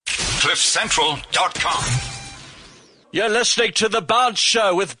CliffCentral.com. You're listening to The Bounce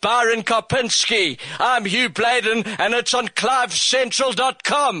Show with Byron Kopinski. I'm Hugh Bladen, and it's on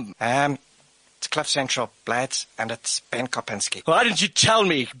CliffCentral.com. It's Cliff Central, Blades, and it's Ben Kopinski. Why didn't you tell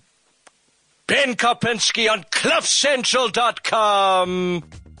me? Ben Kopinski on CliffCentral.com.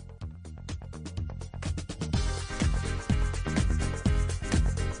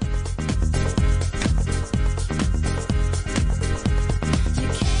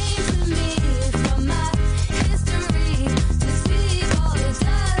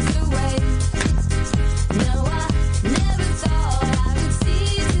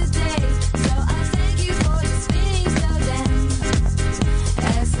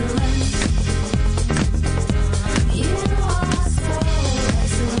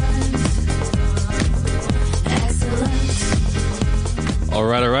 All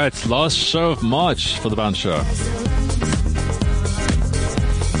right. Last show of March for The Bounce Show.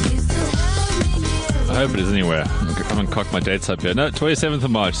 I hope it is anywhere. I'm going to cock my dates up here. No, 27th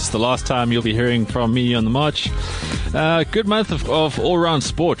of March. It's the last time you'll be hearing from me on the March. Good month of all-round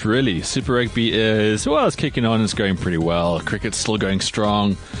sport, really. Super Rugby is kicking on. It's going pretty well. Cricket's still going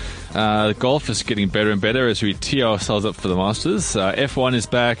strong. Golf is getting better and better as we tee ourselves up for the Masters. F1 is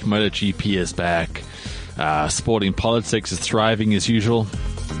back. MotoGP is back. Sporting politics is thriving as usual.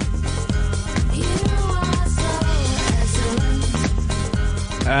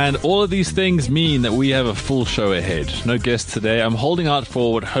 And all of these things mean that we have a full show ahead. No guests today. I'm holding out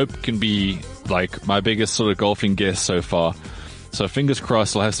for what hope can be like my biggest sort of golfing guest so far. So fingers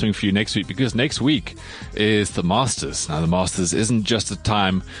crossed I'll have something for you next week, because next week is the Masters. Now the Masters isn't just a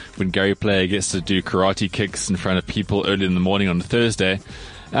time when Gary Player gets to do karate kicks in front of people early in the morning on a Thursday.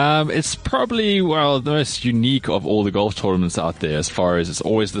 It's probably, the most unique of all the golf tournaments out there, as far as it's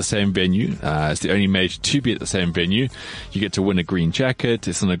always the same venue. It's the only major to be at the same venue. You get to win a green jacket.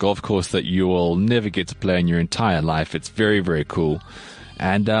 It's on a golf course that you will never get to play in your entire life. It's very, very cool.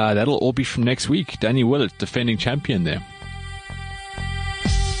 And that'll all be from next week. Danny Willett, defending champion there.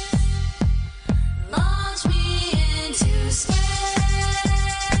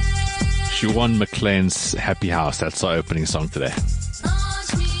 Siobhan McLean's Happy House. That's our opening song today.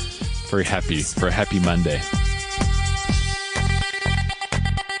 Very happy for a happy Monday.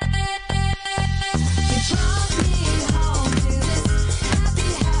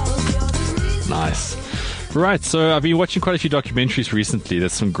 Nice. Right, so I've been watching quite a few documentaries recently.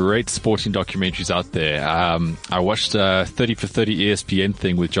 There's some great sporting documentaries out there. I watched a 30 for 30 ESPN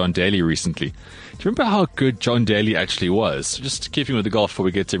thing with John Daly recently. Do you remember how good John Daly actually was? Just keeping with the golf before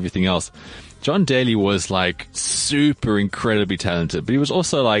we get to everything else. John Daly was like super incredibly talented, but he was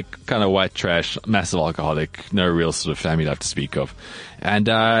also like kind of white trash, massive alcoholic, no real sort of family life to speak of. And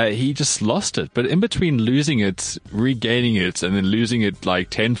he just lost it. But in between losing it, regaining it, and then losing it like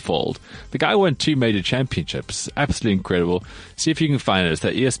tenfold, the guy won 2 major championships. Absolutely incredible. See if you can find it. It's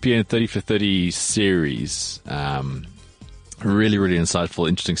that ESPN 30 for 30 series. Really, really insightful,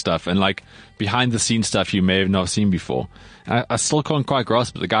 interesting stuff. And like behind the scenes stuff you may have not seen before. I still can't quite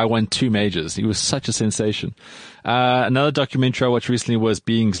grasp it. The guy won 2 majors. He was such a sensation. Another documentary I watched recently was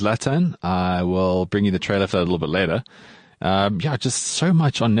Being Zlatan. I will bring you the trailer for that a little bit later. Just so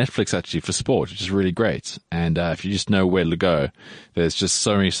much on Netflix actually for sport, which is really great. And if you just know where to go, there's just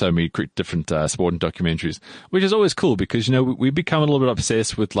so many different sporting documentaries, which is always cool because, you know, we become a little bit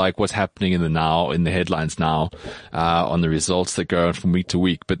obsessed with like what's happening in the headlines now, on the results that go on from week to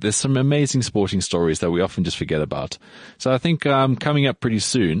week. But there's some amazing sporting stories that we often just forget about. So I think, coming up pretty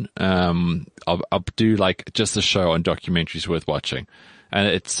soon, I'll do like just a show on documentaries worth watching. And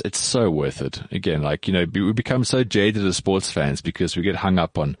it's so worth it. Again, like, you know, we become so jaded as sports fans because we get hung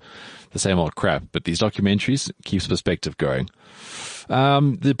up on the same old crap. But these documentaries keeps perspective going.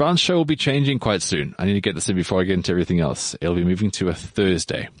 The Bounce Show will be changing quite soon. I need to get this in before I get into everything else. It'll be moving to a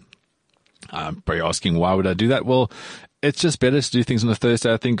Thursday. Probably asking, why would I do that? Well, it's just better to do things on a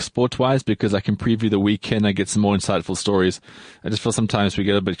Thursday, I think, sport-wise, because I can preview the weekend. I get some more insightful stories. I just feel sometimes we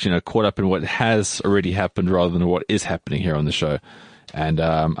get a bit, you know, caught up in what has already happened rather than what is happening here on the show. And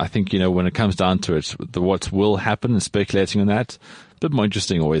I think, you know, when it comes down to it, what will happen and speculating on that, a bit more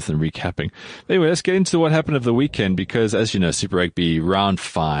interesting always than recapping. But anyway, let's get into what happened over the weekend because, as you know, Super Rugby round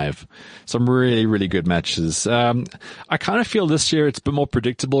 5, some really, really good matches. I kind of feel this year it's a bit more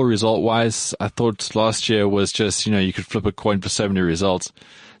predictable result-wise. I thought last year was just, you know, you could flip a coin for so many results.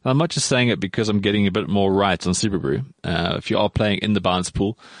 I'm not just saying it because I'm getting a bit more right on Super Brew. If you are playing in the bounce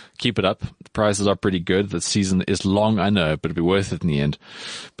pool, keep it up. The prizes are pretty good. The season is long, I know, but it'll be worth it in the end.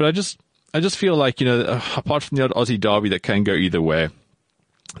 But I just feel like, you know, apart from the odd Aussie derby that can go either way,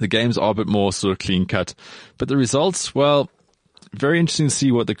 the games are a bit more sort of clean cut. But the results, well, very interesting to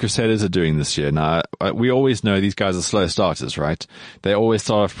see what the Crusaders are doing this year. Now, we always know these guys are slow starters, right? They always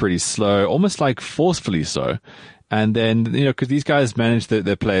start off pretty slow, almost like forcefully so. And then, because these guys manage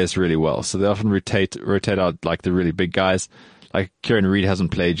their players really well. So they often rotate out like the really big guys. Like Kieran Reid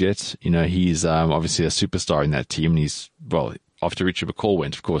hasn't played yet. He's obviously a superstar in that team. And after Richard McCall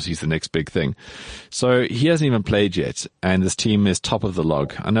went, of course, he's the next big thing. So he hasn't even played yet. And this team is top of the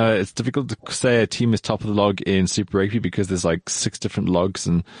log. I know it's difficult to say a team is top of the log in Super Rugby because there's like 6 different logs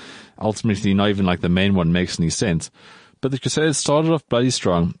and ultimately not even like the main one makes any sense. But the Crusaders started off bloody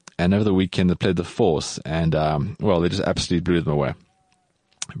strong. And over the weekend, they played the Force, and, they just absolutely blew them away.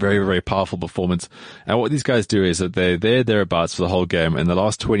 Very, very powerful performance. And what these guys do is that they're thereabouts for the whole game. In the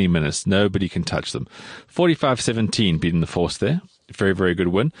last 20 minutes, nobody can touch them. 45-17 beating the Force there. Very, very good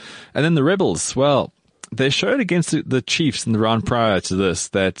win. And then the Rebels, well, they showed against the Chiefs in the round prior to this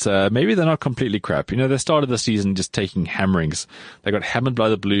that maybe they're not completely crap. They started the season just taking hammerings. They got hammered by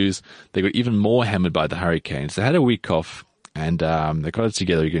the Blues. They got even more hammered by the Hurricanes. They had a week off. And they got it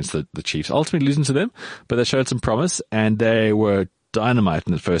together against the Chiefs, ultimately losing to them, but they showed some promise, and they were dynamite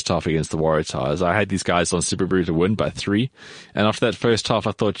in the first half against the Waratahs. I had these guys on Super Brew to win by 3, and after that first half,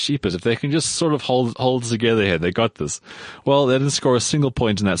 I thought, cheapers, if they can just sort of hold together here, they got this. Well, they didn't score a single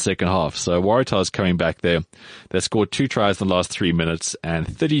point in that second half, so Waratahs coming back there. They scored 2 tries in the last 3 minutes, and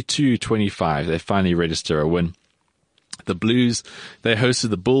 32-25, they finally register a win. The Blues, they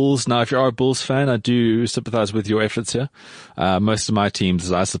hosted the Bulls. Now, if you are a Bulls fan, I do sympathize with your efforts here. Most of my teams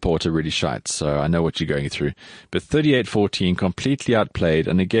that I support are really shite, so I know what you're going through. But 38-14, completely outplayed.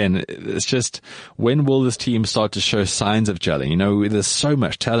 And again, it's just, when will this team start to show signs of gelling? There's so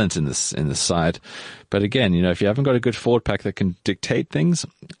much talent in this side. But again, if you haven't got a good forward pack that can dictate things,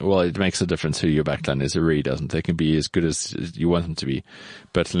 well, it makes a difference who your backline is. It really doesn't. They can be as good as you want them to be.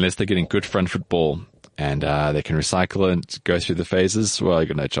 But unless they're getting good front foot ball, and they can recycle and go through the phases, well, you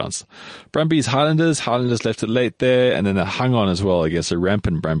got no chance. Brumbies, Highlanders left it late there, and then they hung on as well against a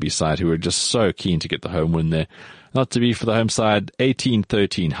rampant Brumby side who were just so keen to get the home win there. Not to be for the home side,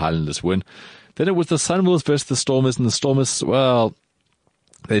 18-13 Highlanders win. Then it was the Sunwolves versus the Stormers, and the Stormers, well,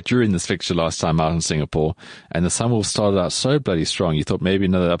 they drew in this fixture last time out in Singapore, and the Sunwolves started out so bloody strong, you thought maybe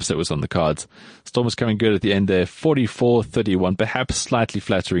another upset was on the cards. Stormers coming good at the end there, 44-31, perhaps slightly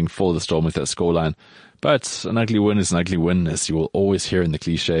flattering for the Stormers, that scoreline. But an ugly win is an ugly win, as you will always hear in the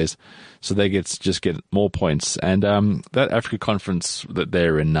cliches. So they just get more points. And that Africa conference that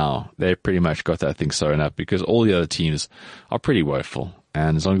they're in now, they pretty much got that thing sewn up because all the other teams are pretty woeful.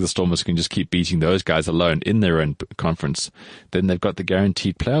 And as long as the Stormers can just keep beating those guys alone in their own conference, then they've got the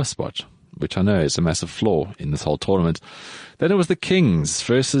guaranteed playoff spot, which I know is a massive flaw in this whole tournament. Then it was the Kings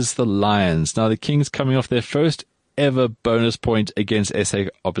versus the Lions. Now, the Kings coming off their first ever bonus point against SA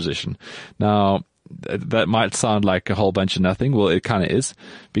opposition. Now, that might sound like a whole bunch of nothing. Well, it kind of is,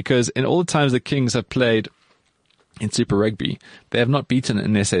 because in all the times the Kings have played in Super Rugby, they have not beaten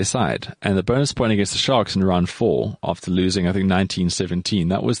an SA side. And the bonus point against the Sharks in round 4, after losing, I think, 19-17,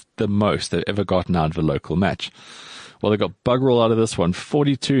 that was the most they've ever gotten out of a local match. Well, they got bugger all out of this one,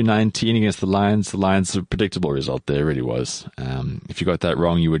 42-19 against the Lions. The Lions, a predictable result there, it really was. If you got that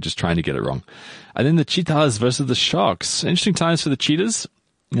wrong, you were just trying to get it wrong. And then the Cheetahs versus the Sharks. Interesting times for the Cheetahs.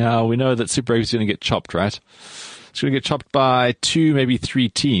 Now, we know that Super Rugby is going to get chopped, right? It's going to get chopped by 2, maybe 3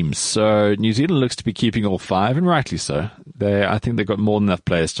 teams. So New Zealand looks to be keeping all 5, and rightly so. I think they've got more than enough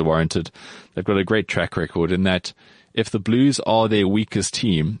players to warrant it. They've got a great track record in that if the Blues are their weakest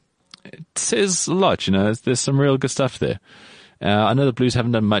team, it says a lot, There's some real good stuff there. I know the Blues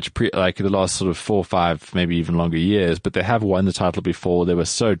haven't done much like the last sort of 4 or 5, maybe even longer years, but they have won the title before. They were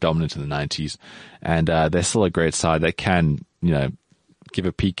so dominant in the 90s, and they're still a great side. They can, give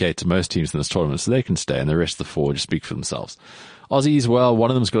a PK to most teams in this tournament, so they can stay, and the rest of the 4 just speak for themselves. Aussies, well,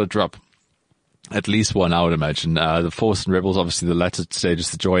 one of them's got to drop. At least one, I would imagine. The Force and Rebels, obviously the latter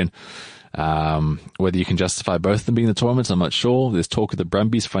stages to join. Whether you can justify both of them being in the tournament, I'm not sure. There's talk of the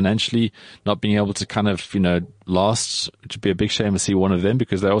Brumbies financially not being able to kind of, last, which would be a big shame to see one of them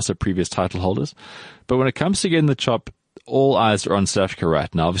because they're also previous title holders. But when it comes to getting the chop, all eyes are on South Africa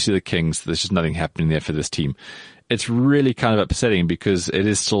right now. Obviously the Kings, there's just nothing happening there for this team. It's really kind of upsetting because it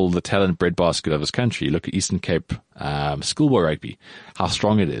is still the talent breadbasket of this country. You look at Eastern Cape schoolboy rugby, how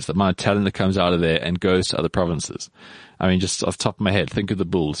strong it is, the amount of talent that comes out of there and goes to other provinces. I mean, just off the top of my head, think of the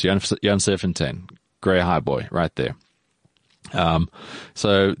Bulls, Jan Serfontein, Grey Highboy, right there.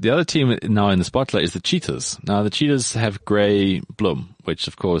 So the other team now in the spotlight is the Cheetahs. Now the Cheetahs have Grey Bloom, which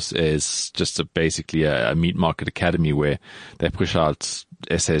of course is just basically a meat market academy where they push out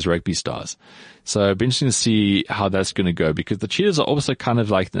SA's rugby stars. So it'll be interesting to see how that's going to go, because the Cheetahs are also kind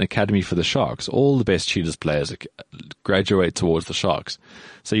of like an academy for the Sharks. All the best Cheetahs players graduate towards the Sharks.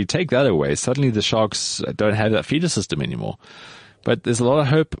 So you take that away, suddenly the Sharks don't have that feeder system anymore. But there's a lot of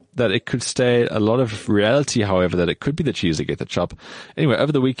hope that it could stay, a lot of reality, however, that it could be the Cheetahs that get the chop. Anyway,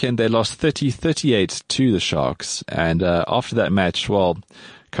 over the weekend, they lost 30-38 to the Sharks. And after that match, well,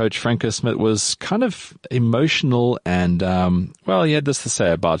 Coach Franco Smith was kind of emotional and, he had this to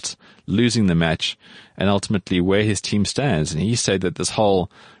say about losing the match and ultimately where his team stands. And he said that this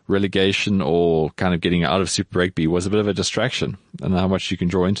whole relegation or kind of getting out of Super Rugby was a bit of a distraction. I don't know how much you can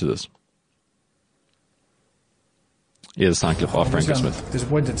draw into this. Here's a sound clip of Franco Smith.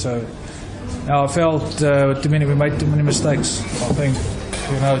 Disappointed. So I felt we made too many mistakes. I think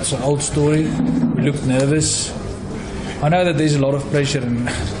it's an old story. We looked nervous. I know that there's a lot of pressure, and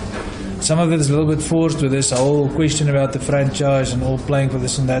some of it is a little bit forced with this whole question about the franchise and all playing for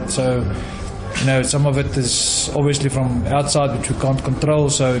this and that. So some of it is obviously from outside, which we can't control.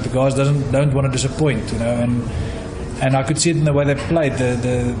 So the guys don't want to disappoint. And I could see it in the way they played.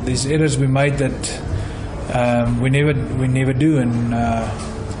 These errors we made that. We never do, and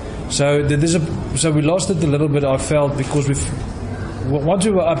so we lost it a little bit. I felt because once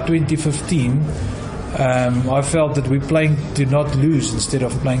we were up 2015, I felt that we're playing to not lose instead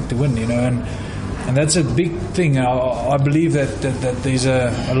of playing to win, and that's a big thing. I believe that there's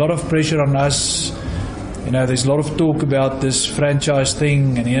a lot of pressure on us. There's a lot of talk about this franchise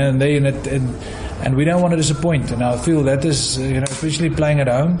thing, and we don't want to disappoint. And I feel that is, especially playing at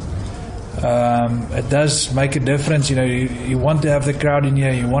home. It does make a difference. You want to have the crowd in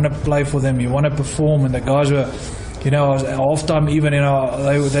here. You want to play for them. You want to perform. And the guys were, half time even.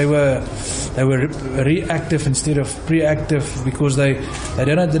 They were reactive instead of preactive because they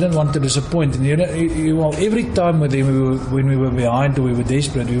didn't want to disappoint. And every time with them when we were behind or we were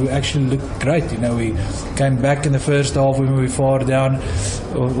desperate, we actually looked great. We came back in the first half when we were far down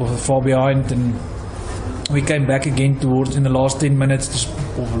or far behind, and we came back again towards in the last 10 minutes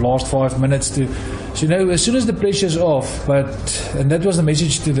or last 5 minutes so as soon as the pressure's off, and that was the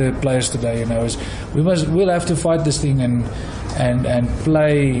message to the players today, is we'll have to fight this thing and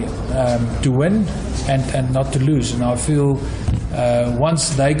play to win and not to lose. And I feel once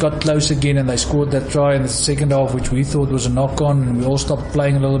they got close again and they scored that try in the second half, which we thought was a knock-on, and we all stopped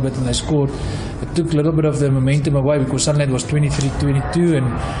playing a little bit and they scored, it took a little bit of the momentum away because suddenly it was 23-22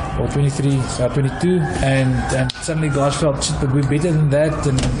 or 23-22 and suddenly guys felt, shit, but we're better than that.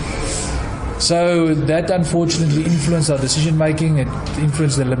 And so that unfortunately influenced our decision making. It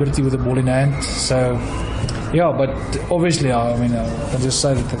influenced the liberty with the ball in hand. So yeah, but obviously I can just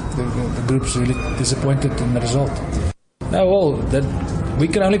say that the group's really disappointed in the result. We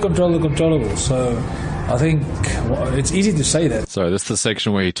can only control the controllables. So I think it's easy to say that. So this is the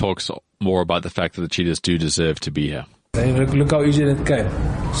section where he talks more about the fact that the Cheetahs do deserve to be here. Look how easy that came.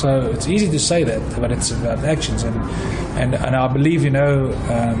 So it's easy to say that, but it's about actions. And I believe,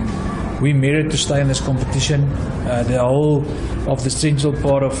 we merit to stay in this competition. The whole of the central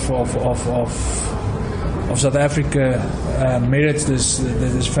part of South Africa merits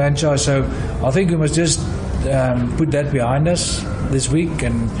this franchise. So I think we must just put that behind us this week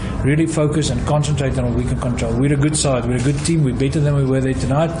and really focus and concentrate on what we can control. We're a good side. We're a good team. We're better than we were there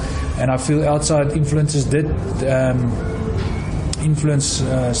tonight. And I feel outside influences did influence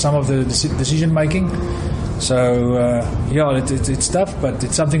some of the decision making. So it's tough, but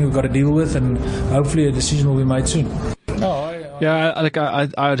it's something we've got to deal with, and hopefully a decision will be made soon.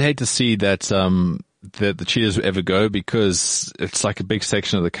 I'd hate to see that the Cheetahs will ever go, because it's like a big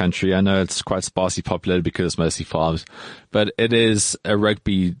section of the country. I know it's quite sparsely populated because it's mostly farms, but it is a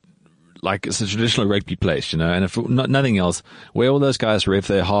rugby, like it's a traditional rugby place, and if nothing else, where all those guys rev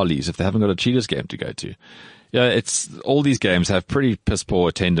their Harleys if they haven't got a Cheetahs game to go to. Yeah, it's all these games have pretty piss poor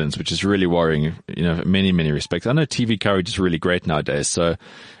attendance, which is really worrying, in many, many respects. I know TV coverage is really great nowadays, so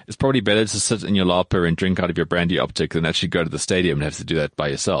it's probably better to sit in your lapa and drink out of your brandy optic than actually go to the stadium and have to do that by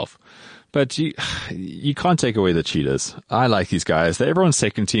yourself. But you can't take away the Cheetahs. I like these guys. They're everyone's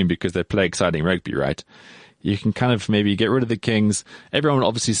second team because they play exciting rugby, right? You can kind of maybe get rid of the Kings. Everyone will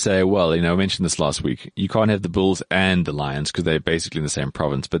obviously say, well, I mentioned this last week, you can't have the Bulls and the Lions because they're basically in the same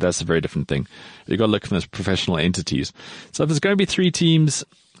province, but that's a very different thing. You've got to look at them as professional entities. So if there's going to be 3 teams,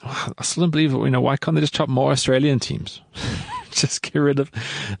 I still don't believe it. Why can't they just chop more Australian teams? Just get rid of,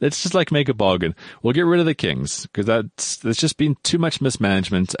 let's just like make a bargain. We'll get rid of the Kings because there's just been too much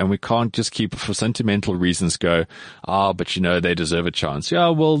mismanagement and we can't just keep for sentimental reasons go, but they deserve a chance. Yeah,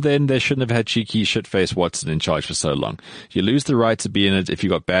 well then they shouldn't have had cheeky shit-faced Watson in charge for so long. You lose the right to be in it if you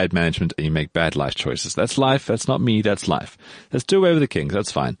got bad management and you make bad life choices. That's life. That's not me. That's life. Let's do away with the Kings.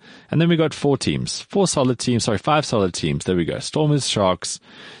 That's fine. And then we got 5 solid teams. There we go. Stormers, Sharks.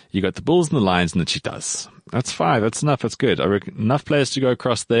 You got the Bulls and the Lions and the Cheetahs. That's 5. That's enough. That's good. I reckon enough players to go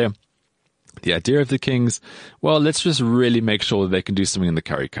across there. The idea of the Kings, well, let's just really make sure that they can do something in the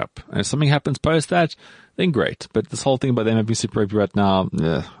Currie Cup. And if something happens post that, then great. But this whole thing about them having Super Rugby right now,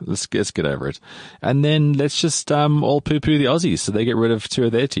 let's get over it. And then let's just all poo-poo the Aussies so they get rid of 2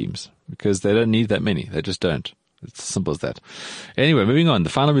 of their teams because they don't need that many. They just don't. It's as simple as that. Anyway, moving on. The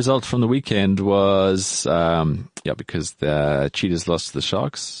final result from the weekend was, because the Cheetahs lost to the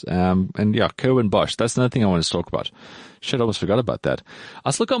Sharks. Kerwin Bosch. That's another thing I wanted to talk about. Shit, I almost forgot about that.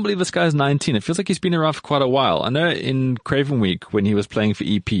 I still can't believe this guy's 19. It feels like he's been around for quite a while. I know in Craven Week when he was playing for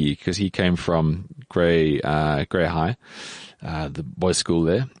EP, because he came from Grey High, the boys' school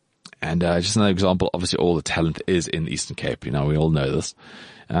there. And just another example, obviously all the talent is in the Eastern Cape. We all know this.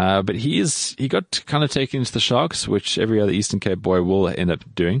 But he got kind of taken into the Sharks, which every other Eastern Cape boy will end up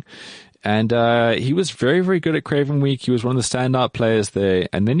doing. And he was very, very good at Craven Week. He was one of the standout players there.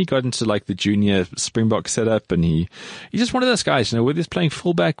 And then he got into like the junior Springbok setup, and he's just one of those guys, whether he's playing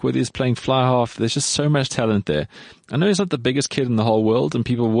fullback, whether he's playing fly half, there's just so much talent there. I know he's not the biggest kid in the whole world, and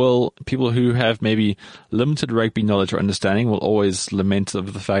people who have maybe limited rugby knowledge or understanding will always lament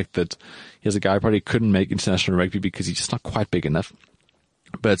over the fact that he's a guy who probably couldn't make international rugby because he's just not quite big enough.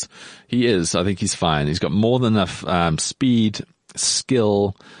 But he is. I think he's fine. He's got more than enough speed,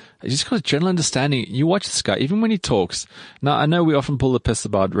 skill. He's just got a general understanding. You watch this guy, even when he talks. Now, I know we often pull the piss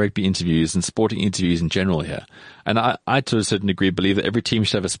about rugby interviews and sporting interviews in general here. And I to a certain degree, believe that every team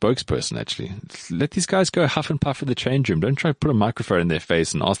should have a spokesperson, actually. Let these guys go huff and puff in the change room. Don't try to put a microphone in their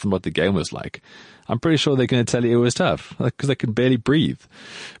face and ask them what the game was like. I'm pretty sure they're going to tell you it was tough because they can barely breathe.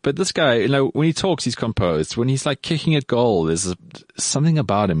 But this guy, when he talks, he's composed. When he's like kicking at goal, there's something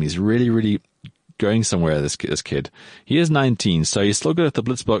about him. He's really, really going somewhere, this kid. He is 19, so he's still good at the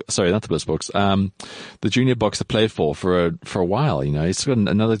Blitz box. Sorry, not the Blitz box. The junior box to play for a while. He's got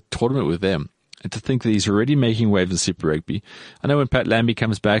another tournament with them. And to think that he's already making waves in Super Rugby. I know when Pat Lambie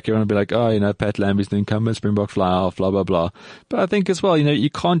comes back, everyone will be like, Pat Lambie's the incumbent, Springbok fly off, blah, blah, blah. But I think as well, you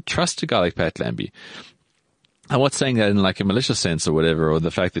can't trust a guy like Pat Lambie. I'm not saying that in like a malicious sense or whatever, or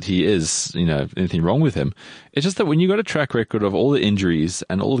the fact that he is, anything wrong with him. It's just that when you got a track record of all the injuries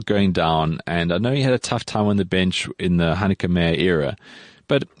and all the going down, and I know he had a tough time on the bench in the Hanneke Meyer era,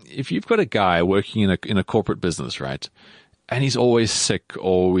 but if you've got a guy working in a corporate business, right, and he's always sick,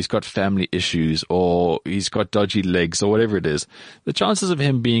 or he's got family issues, or he's got dodgy legs, or whatever it is, the chances of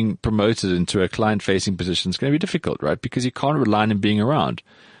him being promoted into a client-facing position is going to be difficult, right? Because you can't rely on him being around.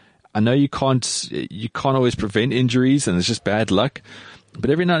 I know you can't always prevent injuries, and it's just bad luck. But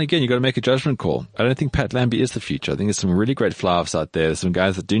every now and again, you've got to make a judgment call. I don't think Pat Lambie is the future. I think there's some really great fly-offs out there. There's some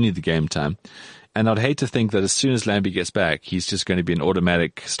guys that do need the game time. And I'd hate to think that as soon as Lambie gets back, he's just going to be an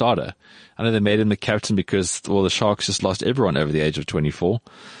automatic starter. I know they made him the captain because, the Sharks just lost everyone over the age of 24,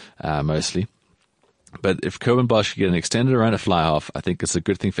 mostly. But if Kerwin Bosch can get an extended run at fly-half, I think it's a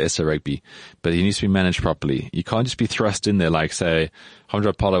good thing for SA Rugby. But he needs to be managed properly. You can't just be thrust in there like, say,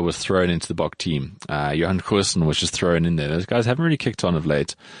 Hondra Polo was thrown into the Bok team. Johan Goosen was just thrown in there. Those guys haven't really kicked on of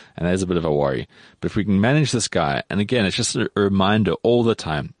late, and there's a bit of a worry. But if we can manage this guy, and again, it's just a reminder all the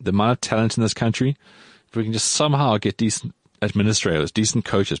time, the amount of talent in this country, if we can just somehow get decent administrators, decent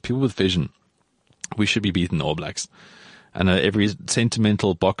coaches, people with vision, we should be beating the All Blacks. And every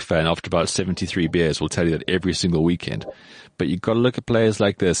sentimental Bok fan after about 73 beers will tell you that every single weekend. But you've got to look at players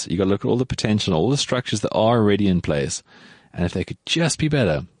like this. You've got to look at all the potential, all the structures that are already in place. And if they could just be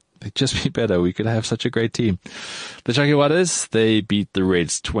better, we could have such a great team. The Jaguars, they beat the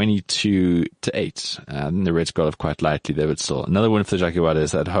Reds 22-8. And the Reds got off quite lightly there, but still. Another win for the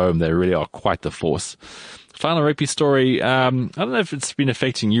Jaguars at home. They really are quite the force. Final rugby story. I don't know if it's been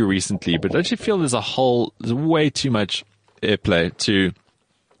affecting you recently, but don't you feel there's way too much airplay to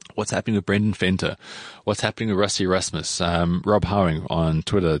what's happening with Brendan Venter, what's happening with Rusty Erasmus. Rob Howing on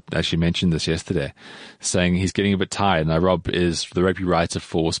Twitter actually mentioned this yesterday, saying he's getting a bit tired. Now, Rob is the rugby writer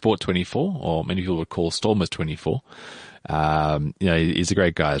for Sport 24, or many people would call Stormers 24. He's a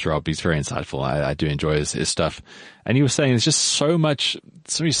great guy, Rob. He's very insightful. I do enjoy his stuff. And he was saying there's just so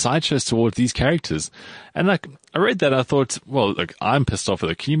many sideshows towards these characters. And I read that and I thought, well, look, I'm pissed off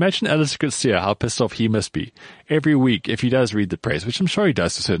with it. Can you imagine Alistair Coetzee, how pissed off he must be every week if he does read the press, which I'm sure he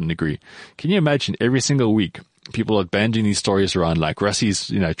does to a certain degree. Can you imagine every single week people are banding these stories around like Russi's,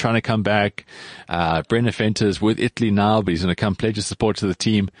 trying to come back. Brendan Fenter's with Italy now, but he's going to come pledge his support to the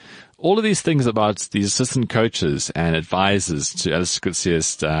team. All of these things about these assistant coaches and advisors to Alistair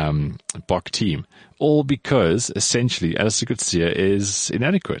Coetzee's Bok team, all because essentially Alistair Coetzee is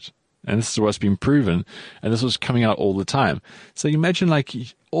inadequate. And this is what's been proven, and this was coming out all the time. So you imagine, like,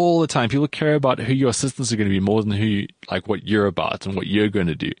 all the time, people care about who your assistants are going to be more than what you're about and what you're going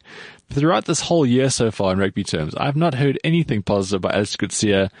to do. But throughout this whole year so far in rugby terms, I've not heard anything positive about Alistair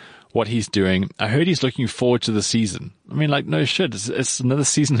Coetzee, what he's doing. I heard he's looking forward to the season. I mean, like, no shit, it's another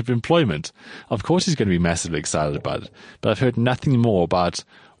season of employment. Of course he's going to be massively excited about it. But I've heard nothing more about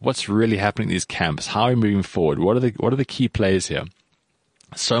what's really happening in these camps, how are we moving forward, what are the key players here.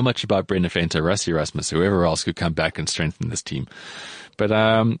 So much about Brendan Venter, Rassie Erasmus, whoever else could come back and strengthen this team. But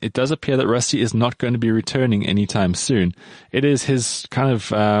it does appear that Rassie is not going to be returning anytime soon. It is his kind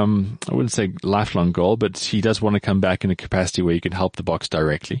of, I wouldn't say lifelong goal, but he does want to come back in a capacity where he can help the Boks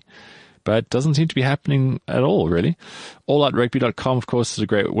directly. But it doesn't seem to be happening at all, really. AllOutRugby.com, of course, is a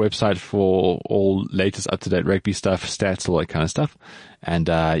great website for all latest up-to-date rugby stuff, stats, all that kind of stuff. And,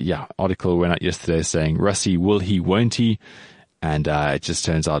 article went out yesterday saying, Rassie, will he, won't he? And it just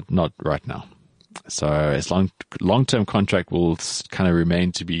turns out not right now. So his long-term contract will kind of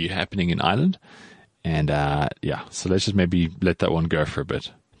remain to be happening in Ireland. And so let's just maybe let that one go for a bit.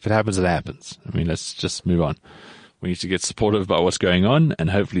 If it happens, it happens. I mean, let's just move on. We need to get supportive about what's going on,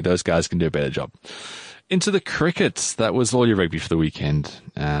 and hopefully those guys can do a better job. Into the cricket. That was all your rugby for the weekend.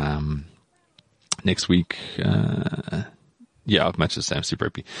 Next week... much the same, Super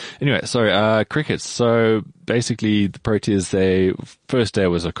Rugby. Anyway, cricket. So basically the Proteas, first day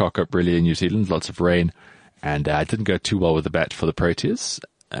was a cock-up really in New Zealand, lots of rain, and it didn't go too well with the bat for the Proteas.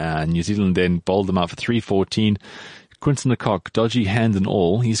 New Zealand then bowled them out for 314. Quinton de Kock, dodgy hand and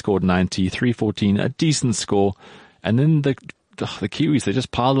all, he scored 90, 314, a decent score. And then the Kiwis, they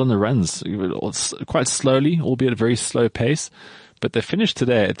just piled on the runs quite slowly, albeit at a very slow pace. But they finished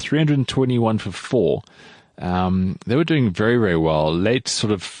today at 321 for 4. They were doing very, very well. Late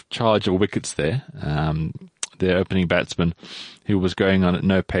sort of charge of wickets there. Their opening batsman, who was going on at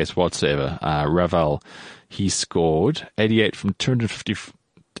no pace whatsoever, Raval, he scored 88 from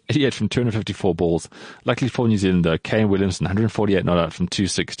 254 balls. Luckily for New Zealand, though, Kane Williamson, 148 not out from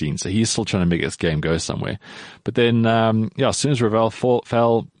 216. So he's still trying to make this game go somewhere. But then, as soon as Raval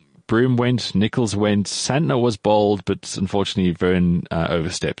fell, Broom went, Nichols went, Santner was bowled, but unfortunately Vern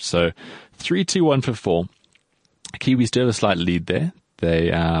overstepped. So 3-2-1 for 4. Kiwis do have a slight lead there.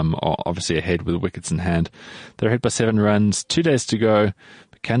 They are obviously ahead with wickets in hand. They're ahead by 7 runs, 2 days to go.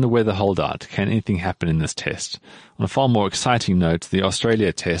 But can the weather hold out? Can anything happen in this test? On a far more exciting note, the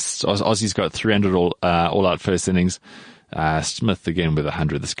Australia tests, Aussies got 300 all out first innings. Smith again with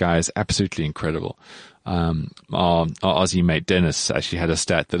 100. This guy is absolutely incredible. Our Aussie mate Dennis actually had a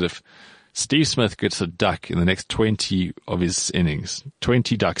stat that if Steve Smith gets a duck in the next 20 of his innings,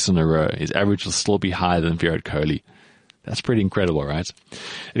 20 ducks in a row, his average will still be higher than Virat Kohli. That's pretty incredible, right?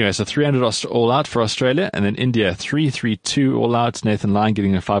 Anyway, so 300 all out for Australia, and then India 3-3-2 all out. Nathan Lyon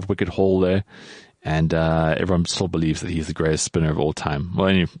getting a 5-wicket haul there, and everyone still believes that he's the greatest spinner of all time. Well,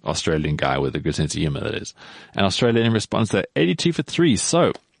 any Australian guy with a good sense of humor, that is. And Australia in response to 82 for 3,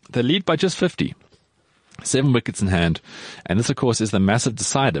 so they lead by just 50. 7 wickets in hand. And this, of course, is the massive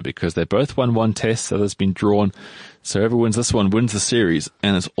decider because they both won one test that has been drawn. So whoever wins this one wins the series.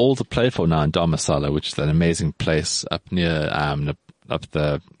 And it's all to play for now in Dharamsala, which is that amazing place up near,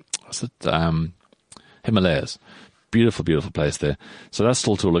 Himalayas. Beautiful, beautiful place there. So that's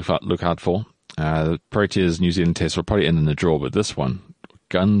still to look out for. The Proteas New Zealand test will probably end in the draw, but this one,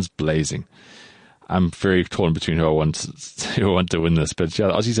 guns blazing. I'm very torn between who I want to win this. But yeah,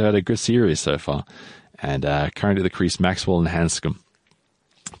 the Aussies have had a good series so far. And currently the crease, Maxwell and Hanscom.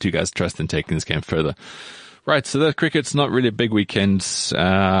 2 guys trust in taking this game further. Right, so the cricket's not really a big weekend,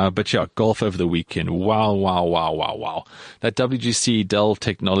 but yeah, golf over the weekend. Wow. That WGC Dell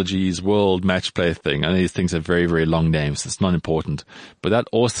Technologies World Match Play thing, I know these things have very, very long names, it's not important, but that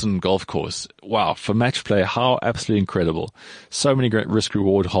Austin golf course, wow, for match play, how absolutely incredible. So many great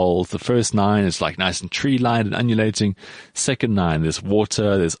risk-reward holes. The first 9 is like nice and tree-lined and undulating. Second 9, there's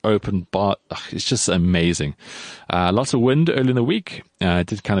water, there's open bar. It's just amazing. Lots of wind early in the week. It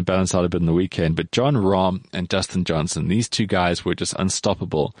did kind of balance out a bit in the weekend, but John Rahm and Dustin Johnson, these 2 guys were just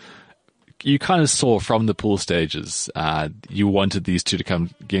unstoppable. You kind of saw from the pool stages, you wanted these 2 to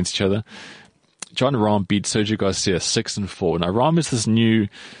come against each other. John Rahm beat Sergio Garcia 6-4. Now Rahm is this new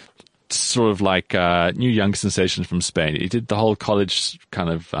sort of like new young sensation from Spain. He did the whole college kind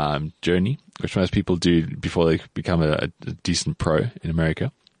of journey, which most people do before they become a decent pro in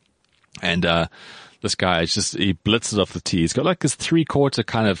America. And This guy is he blitzes off the tee. He's got like this 3/4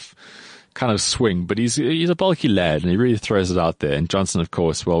 kind of swing, but he's a bulky lad and he really throws it out there. And Johnson, of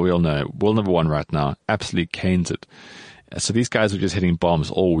course, well, we all know, world number 1 right now, absolutely canes it. So these guys were just hitting bombs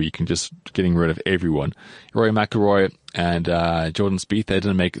all week and just getting rid of everyone. Rory McIlroy and Jordan Spieth, they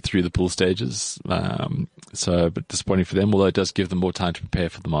didn't make it through the pool stages. So a bit disappointing for them, although it does give them more time to prepare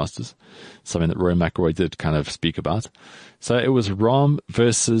for the Masters. Something that Rory McIlroy did kind of speak about. So it was Rahm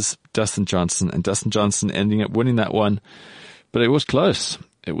versus Dustin Johnson, and Dustin Johnson ending up winning that one. But it was close.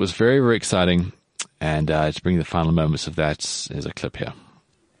 It was very, very exciting. And to bring the final moments of that, here's a clip here.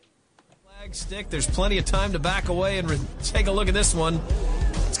 Stick. There's plenty of time to back away and take a look at this one.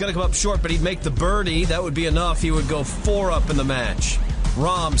 It's going to come up short, but he'd make the birdie. That would be enough. He would go 4 up in the match.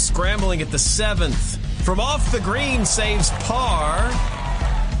 Rahm scrambling at the 7th. From off the green, saves par.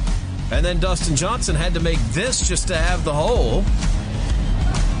 And then Dustin Johnson had to make this just to have the hole.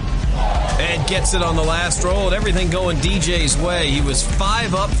 And gets it on the last roll, and everything going DJ's way. He was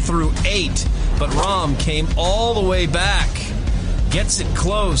 5 up through 8, but Rahm came all the way back. Gets it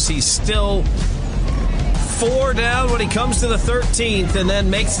close. He's still 4 down when he comes to the 13th and then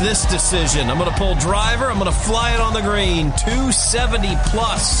makes this decision. I'm going to pull driver. I'm going to fly it on the green. 270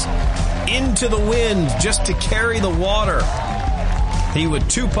 plus into the wind just to carry the water. He would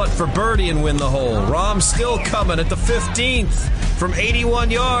 2-putt for birdie and win the hole. Rahm still coming at the 15th from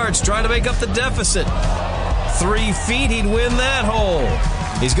 81 yards, trying to make up the deficit. 3 feet, he'd win that hole.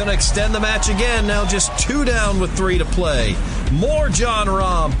 He's going to extend the match again, now just 2 down with 3 to play. More Jon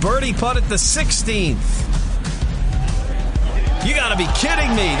Rahm, birdie putt at the 16th. You got to be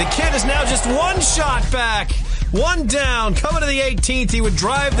kidding me. The kid is now just 1 shot back. 1 down, coming to the 18th. He would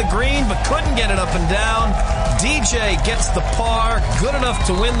drive the green, but couldn't get it up and down. DJ gets the par, good enough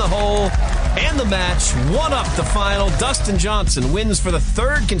to win the hole and the match. 1 up the final. Dustin Johnson wins for the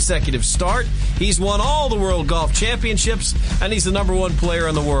 3rd consecutive start. He's won all the World Golf Championships, and he's the number 1 player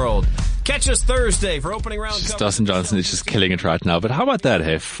in the world. Catch us Thursday for opening round. Dustin Johnson is just killing it right now. But how about that,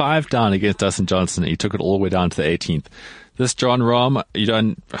 hey? 5 down against Dustin Johnson. He took it all the way down to the 18th. This Jon Rahm, I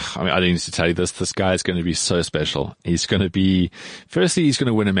don't need to tell you this. This guy is going to be so special. He's going to be, firstly, he's going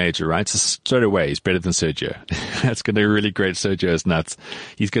to win a major, right? So straight away, he's better than Sergio. That's going to be really great. Sergio's nuts.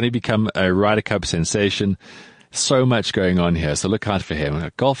 He's going to become a Ryder Cup sensation. So much going on here. So look out for him.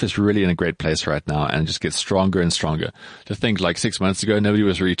 Golf is really in a great place right now and just gets stronger and stronger. To think like 6 months ago, nobody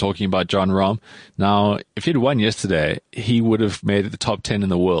was really talking about Jon Rahm. Now, if he'd won yesterday, he would have made it the top 10 in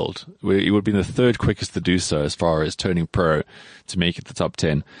the world. He would have been the 3rd quickest to do so as far as turning pro to make it the top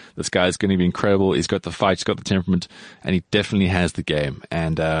 10. This guy's going to be incredible. He's got the fight, he's got the temperament, and he definitely has the game.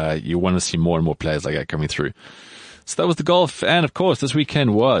 And you want to see more and more players like that coming through. So that was the golf, and of course this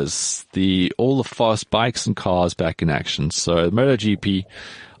weekend was all the fast bikes and cars back in action. So MotoGP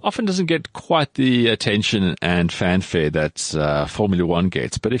often doesn't get quite the attention and fanfare that Formula One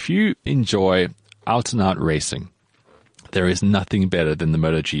gets, but if you enjoy out and out racing, there is nothing better than the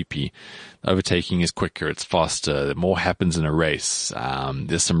MotoGP. Overtaking is quicker, it's faster, more happens in a race.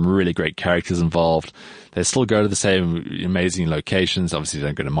 There's some really great characters involved. They still go to the same amazing locations. Obviously, they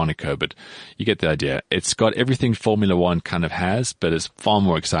don't go to Monaco, but you get the idea. It's got everything Formula One kind of has, but it's far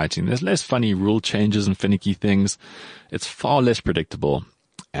more exciting. There's less funny rule changes and finicky things. It's far less predictable.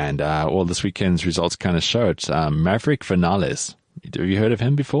 And this weekend's results kind of show it. Maverick Vinales. Have you heard of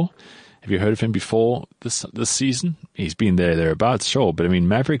him before? Have you heard of him before this season? He's been thereabouts, sure. But I mean,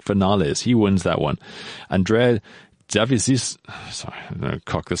 Maverick Vinales, he wins that one. Andrea Dovizioso, sorry, I'm going to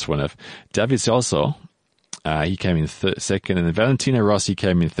cock this one up. Dovizioso, he came in second, and then Valentino Rossi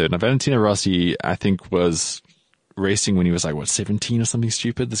came in third. Now, Valentino Rossi, I think, was racing when he was 17 or something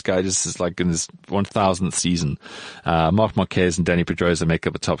stupid. This guy just is like in his 1000th season. Marc Marquez and Dani Pedrosa make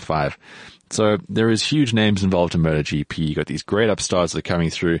up the top 5. So there is huge names involved in MotoGP. You got these great upstarts that are coming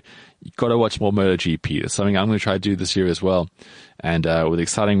through. You've got to watch more MotoGP. It's something I'm going to try to do this year as well. And with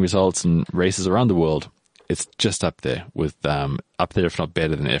exciting results and races around the world, it's just up there with up there, if not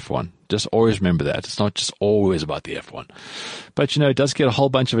better than F1. Just always remember that. It's not just always about the F1. But, it does get a whole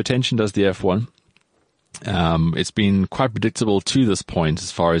bunch of attention, does the F1. It's been quite predictable to this point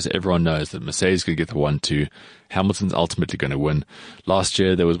as far as everyone knows that Mercedes is going to get the 1-2. Hamilton's ultimately going to win. Last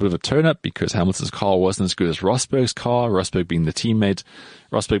year, there was a bit of a turn-up because Hamilton's car wasn't as good as Rosberg's car, Rosberg being the teammate.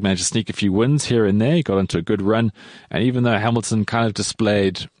 Rosberg managed to sneak a few wins here and there. He got into a good run. And even though Hamilton kind of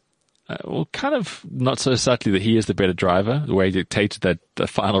displayed, kind of not so subtly that he is the better driver, the way he dictated that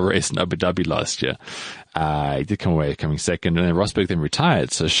final race in Abu Dhabi last year, he did come away coming second. And then Rosberg then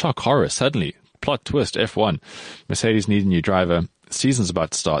retired. So shock, horror, suddenly. Plot twist, F1. Mercedes need a new driver. Season's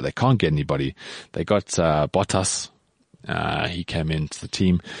about to start. They can't get anybody. They got Bottas. He came into the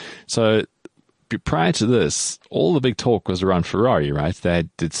team. So prior to this, all the big talk was around Ferrari, right? They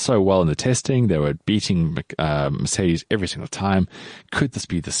did so well in the testing. They were beating Mercedes every single time. Could this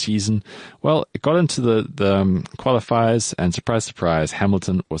be the season? Well, it got into the qualifiers, and surprise, surprise,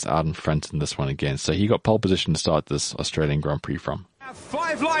 Hamilton was out in front in this one again. So he got pole position to start this Australian Grand Prix from.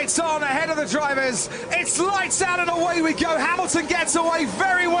 5 lights on ahead of the drivers. It's lights out and away we go. Hamilton gets away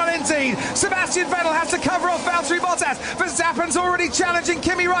very well indeed. Sebastian Vettel has to cover off Valtteri Bottas. Verstappen's already challenging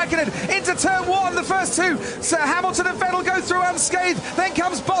Kimi Räikkönen into turn 1. The first two, so Hamilton and Vettel go through unscathed. Then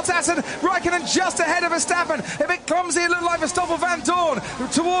comes Bottas and Räikkönen just ahead of Verstappen. A bit clumsy, it looked like Verstappen Van Dorn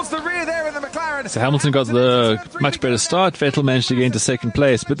towards the rear there in the McLaren. So Hamilton got the much better start. Vettel managed to get into second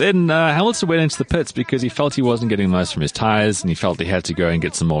place, but then Hamilton went into the pits because he felt he wasn't getting most from his tyres, and he felt he had to go and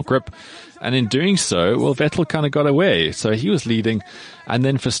get some more grip. And in doing so, well, Vettel kind of got away. So he was leading. And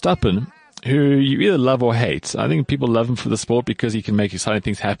then Verstappen, who you either love or hate. I think people love him for the sport because he can make exciting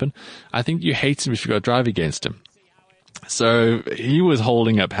things happen. I think you hate him if you've got to drive against him. So he was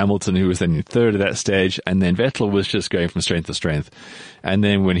holding up Hamilton, who was then in third at that stage. And then Vettel was just going from strength to strength. And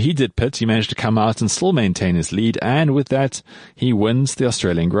then when he did pits, he managed to come out and still maintain his lead. And with that, he wins the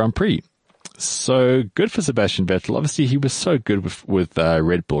Australian Grand Prix. So good for Sebastian Vettel. Obviously, he was so good with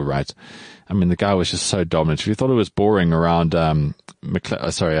Red Bull, right? I mean, the guy was just so dominant. If you thought it was boring around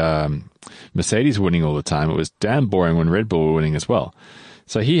Mercedes winning all the time, it was damn boring when Red Bull were winning as well.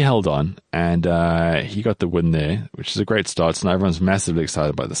 So he held on, and he got the win there, which is a great start. So now everyone's massively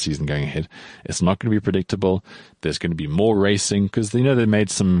excited about the season going ahead. It's not going to be predictable. There's going to be more racing because, they made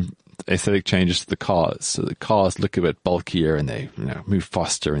some aesthetic changes to the cars. So the cars look a bit bulkier and they move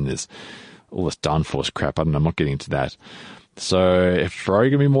faster, and there's all this downforce crap. I don't know, I'm not getting into that. So if Ferrari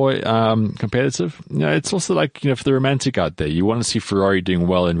going to be more competitive, it's also like, for the romantic out there, you want to see Ferrari doing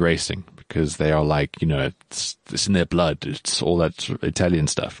well in racing because they are like, it's in their blood. It's all that Italian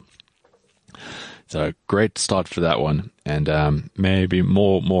stuff. So great start for that one, and maybe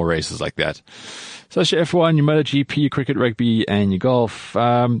more races like that. So that's your F1, your MotoGP, your cricket, rugby, and your golf.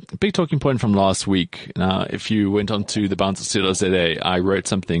 Big talking point from last week. Now, if you went on to the Bounce.co.za, I wrote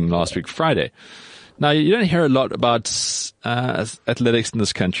something last week, Friday. Now, you don't hear a lot about athletics in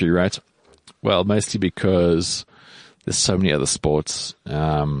this country, right? Well, mostly because there's so many other sports.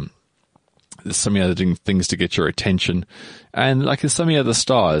 There's so many other things to get your attention. And there's so many other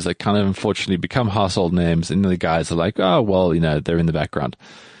stars that kind of unfortunately become household names, and the guys are like, oh, well, they're in the background.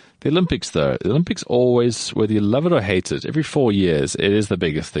 The Olympics, though, always, whether you love it or hate it, every 4 years, it is the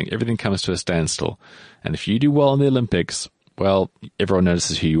biggest thing. Everything comes to a standstill. And if you do well in the Olympics, well, everyone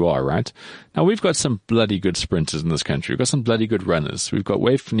notices who you are, right? Now, we've got some bloody good sprinters in this country. We've got some bloody good runners. We've got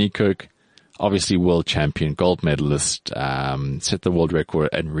Wade van Niekerk, obviously world champion, gold medalist, set the world record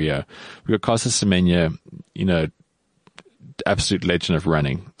in Rio. We've got Kostas Semenya, absolute legend of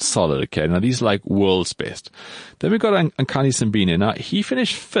running. Solid, okay? Now, these are like world's best. Then we've got Ankani Simbine. Now, he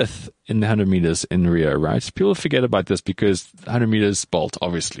finished 5th in the 100 meters in Rio, right? People forget about this because 100 meters Bolt,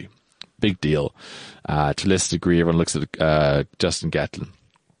 obviously. Big deal. To a less degree, everyone looks at Justin Gatlin.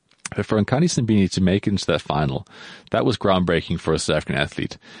 But for Ankani Simbine to make it into that final, that was groundbreaking for a South African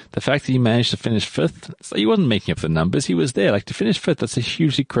athlete. The fact that he managed to finish 5th, so he wasn't making up the numbers, he was there. To finish 5th, that's a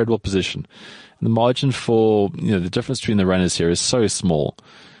hugely credible position. And the margin for, the difference between the runners here is so small.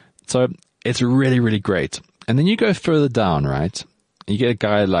 So it's really, really great. And then you go further down, right? You get a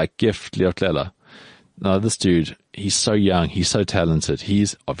guy like Gift Leotlela. Now, this dude, he's so young, he's so talented,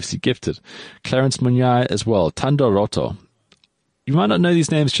 he's obviously gifted. Clarence Munyai as well, Thando Roto. You might not know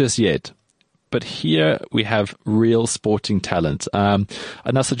these names just yet, but here we have real sporting talent. Anasa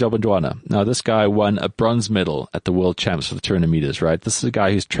Jobandwana. Now, this guy won a bronze medal at the World Champs for the 200 meters, right? This is a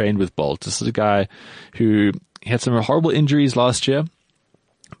guy who's trained with Bolt. This is a guy who had some horrible injuries last year,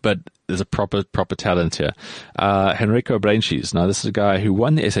 but there's a proper talent here. Henrico Breinches. Now, this is a guy who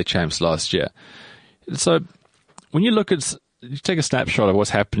won the SA Champs last year. So when you take a snapshot of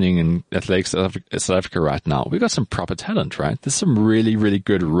what's happening in athletics South Africa right now, we've got some proper talent, right? There's some really, really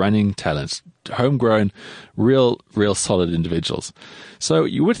good running talents, homegrown, real solid individuals. So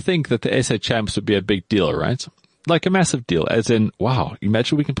you would think that the SA Champs would be a big deal, right? Like a massive deal, as in, wow,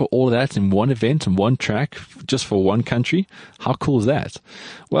 imagine we can put all of that in one event and one track just for one country. How cool is that?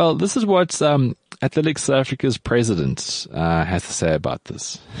 Well, this is what Athletics South Africa's president has to say about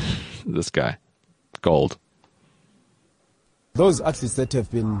this. This guy. Gold. Those athletes that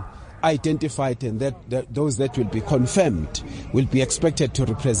have been identified and those that will be confirmed will be expected to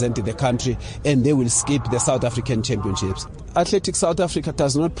represent the country, and they will skip the South African Championships. Athletics South Africa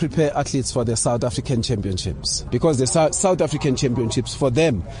does not prepare athletes for the South African Championships because the South African Championships for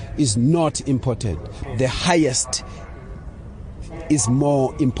them is not important. The highest is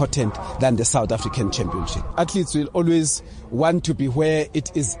more important than the South African Championship. Athletes will always want to be where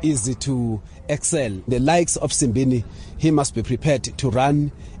it is easy to excel. The likes of Simbini, he must be prepared to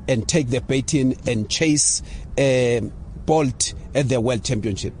run and take the baiting and chase Bolt at the World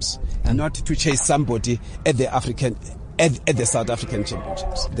Championships, and not to chase somebody at the South African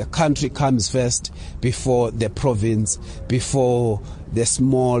Championships. The country comes first before the province, before the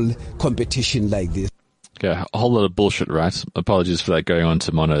small competition like this. Okay, a whole lot of bullshit, right? Apologies for that going on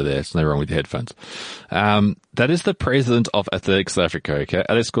to mono there. There's nothing wrong with your headphones. That is the president of Athletics South Africa, okay,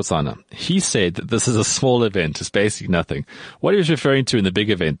 Alex Kosana. He said that this is a small event. It's basically nothing. What he was referring to in the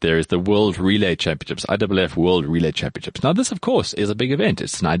big event there is the World Relay Championships, IAAF World Relay Championships. Now, this, of course, is a big event.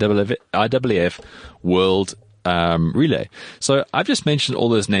 It's an IAAF World Relay. So I've just mentioned all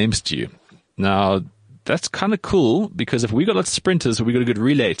those names to you. Now, that's kind of cool, because if we got lots of sprinters, we got a good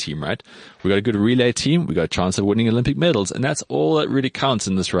relay team, right? We got a good relay team, we got a chance of winning Olympic medals, and that's all that really counts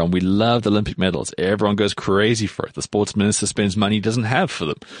in this realm. We love the Olympic medals. Everyone goes crazy for it. The sports minister spends money he doesn't have for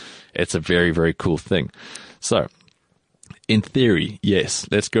them. It's a very, very cool thing. So, in theory, yes,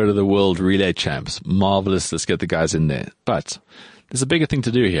 let's go to the World Relay Champs. Marvelous, let's get the guys in there. But there's a bigger thing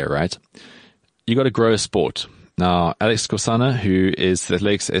to do here, right? You got to grow a sport. Now, Alex Kosana, who is the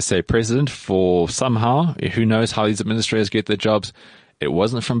Athletics SA president for somehow, who knows how these administrators get their jobs, it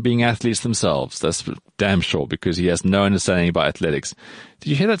wasn't from being athletes themselves. That's damn sure, because he has no understanding about athletics. Did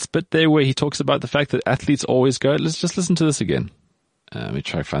you hear that bit there where he talks about the fact that athletes always go? Let's just listen to this again. Let me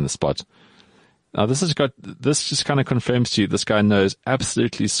try to find the spot. Now, this just kind of confirms to you this guy knows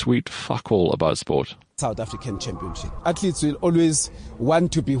absolutely sweet fuck all about sport. South African Championship. Athletes will always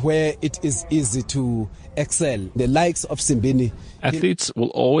want to be where it is easy to excel. The likes of Simbini. Athletes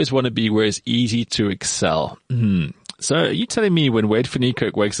will always want to be where it's easy to excel. So are you telling me when Wade van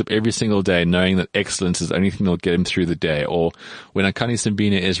Niekerk wakes up every single day knowing that excellence is the only thing that'll get him through the day, or when Akani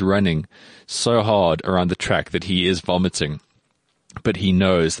Simbine is running so hard around the track that he is vomiting, but he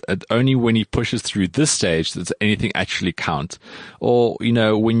knows that only when he pushes through this stage does anything actually count? Or, you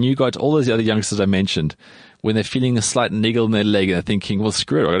know, when you got all those other youngsters I mentioned, when they're feeling a slight niggle in their leg and they're thinking, well,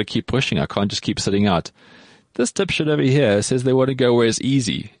 screw it, I've got to keep pushing, I can't just keep sitting out. This dipshit over here says they want to go where it's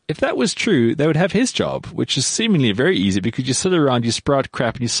easy. If that was true, they would have his job, which is seemingly very easy because you sit around, you sprout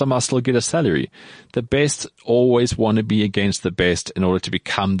crap, and you somehow still get a salary. The best always want to be against the best in order to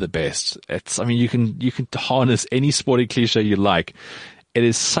become the best. You can harness any sporting cliche you like. It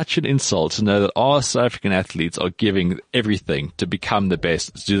is such an insult to know that our South African athletes are giving everything to become the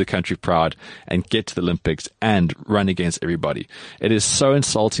best, to do the country proud, and get to the Olympics and run against everybody. It is so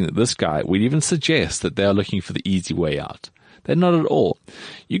insulting that this guy would even suggest that they are looking for the easy way out. They're not at all.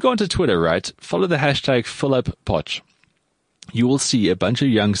 You go onto Twitter, right? Follow the hashtag #PhilipPotch. You will see a bunch of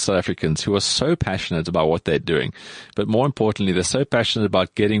young South Africans who are so passionate about what they're doing. But more importantly, they're so passionate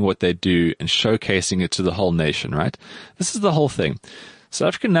about getting what they do and showcasing it to the whole nation, right? This is the whole thing. South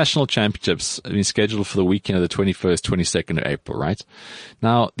African National Championships have been scheduled for the weekend of the 21st, 22nd of April, right?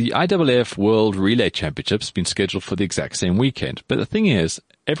 Now, the IAAF World Relay Championships have been scheduled for the exact same weekend. But the thing is,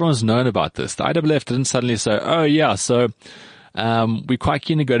 everyone's known about this. The IAAF didn't suddenly say, oh yeah, so we're quite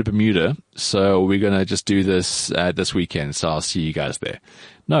keen to go to Bermuda, so we're going to just do this this weekend, so I'll see you guys there.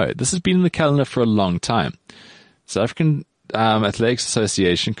 No, this has been in the calendar for a long time. South African Athletics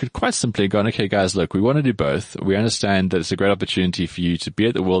Association could quite simply go, okay guys, look, we want to do both. We understand that it's a great opportunity for you to be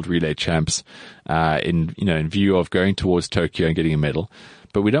at the World Relay Champs in view of going towards Tokyo and getting a medal,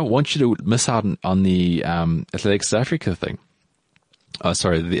 but we don't want you to miss out on the Athletics South Africa thing.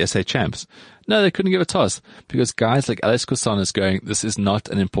 The SA Champs. No, they couldn't give a toss because guys like Alex Kosana is going, this is not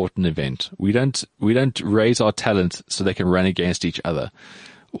an important event. We don't raise our talent so they can run against each other.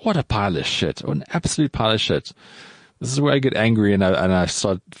 What a pile of shit. What an absolute pile of shit. This is where I get angry and I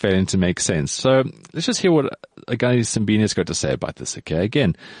start failing to make sense. So let's just hear what Akani Simbini's got to say about this, okay?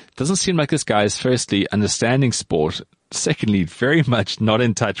 Again, it doesn't seem like this guy is firstly understanding sport, secondly, very much not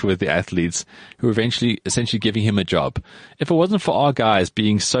in touch with the athletes who are essentially giving him a job. If it wasn't for our guys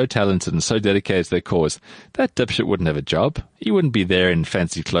being so talented and so dedicated to their cause, that dipshit wouldn't have a job. He wouldn't be there in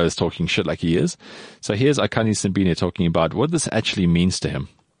fancy clothes talking shit like he is. So here's Akani Simbine talking about what this actually means to him.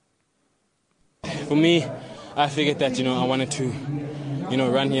 For me, I figured that, I wanted to,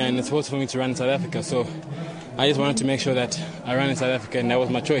 run here, and it's supposed for me to run in South Africa. So I just wanted to make sure that I ran in South Africa, and that was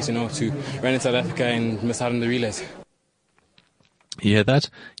my choice, to run in South Africa and miss out on the relays. You hear that?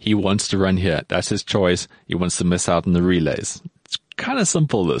 He wants to run here. That's his choice. He wants to miss out on the relays. It's kind of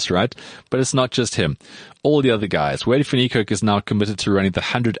simple, this, right? But it's not just him. All the other guys. Wade van Niekerk is now committed to running the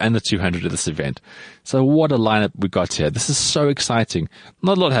 100 and the 200 at this event. So what a lineup we got here. This is so exciting.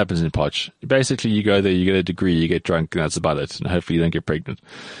 Not a lot happens in Potch. Basically, you go there, you get a degree, you get drunk, and that's about it. And hopefully you don't get pregnant.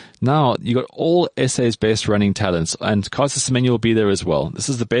 Now, you got all SA's best running talents, and Carter Semenya will be there as well. This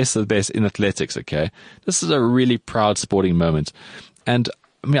is the best of the best in athletics, okay? This is a really proud sporting moment. And,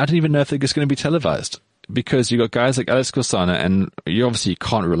 I mean, I don't even know if it's going to be televised, because you got guys like Alex Kosana, and you obviously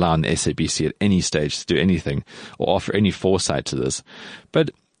can't rely on the SABC at any stage to do anything or offer any foresight to this.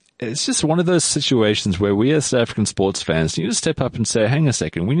 But it's just one of those situations where we as South African sports fans need to step up and say, hang a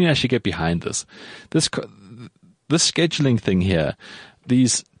second, we need to actually get behind this. This scheduling thing here,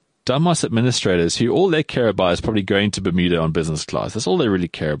 these dumbass administrators who all they care about is probably going to Bermuda on business class. That's all they really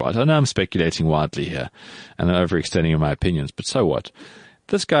care about. I know I'm speculating wildly here and I'm overextending in my opinions, but so what?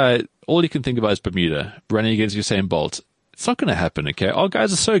 This guy, all he can think about is Bermuda, running against Usain Bolt. It's not going to happen, okay? Our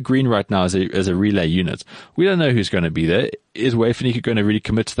guys are so green right now as a relay unit. We don't know who's going to be there. Is Wade van Niekerk going to really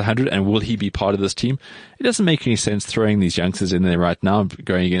commit to the 100, and will he be part of this team? It doesn't make any sense throwing these youngsters in there right now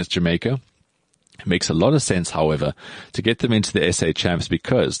going against Jamaica. It makes a lot of sense, however, to get them into the SA Champs,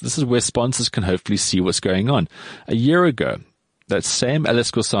 because this is where sponsors can hopefully see what's going on. A year ago, that same Alex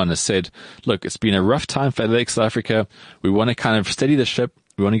Kosana said, look, it's been a rough time for Athletics South Africa. We want to kind of steady the ship.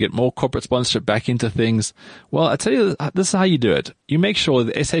 We want to get more corporate sponsorship back into things. Well, I tell you, this is how you do it. You make sure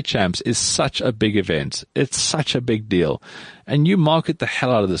the SA Champs is such a big event. It's such a big deal. And you market the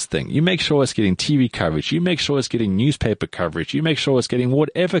hell out of this thing. You make sure it's getting TV coverage. You make sure it's getting newspaper coverage. You make sure it's getting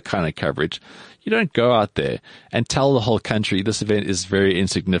whatever kind of coverage. You don't go out there and tell the whole country this event is very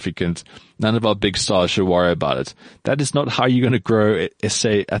insignificant. None of our big stars should worry about it. That is not how you're going to grow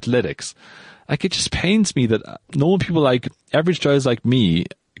SA athletics. Like, it just pains me that normal people like average Joes like me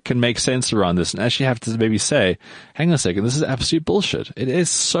can make sense around this and actually have to maybe say, hang on a second, this is absolute bullshit. It is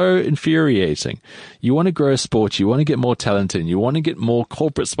so infuriating. You want to grow sport. You want to get more talent in. You want to get more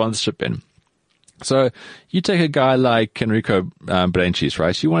corporate sponsorship in. So you take a guy like Enrico Branchis,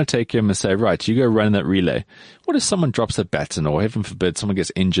 right? You want to take him and say, right, you go run that relay. What if someone drops a baton, or heaven forbid, someone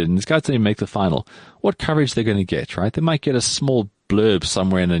gets injured and these guys don't even make the final? What coverage they're going to get, right? They might get a small blurb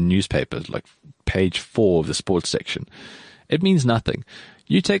somewhere in a newspaper, like page 4 of the sports section. It means nothing.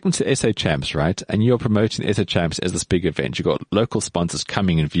 You take them to SA Champs, right? And you're promoting the SA Champs as this big event. You've got local sponsors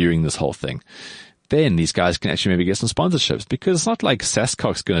coming and viewing this whole thing. Then these guys can actually maybe get some sponsorships, because it's not like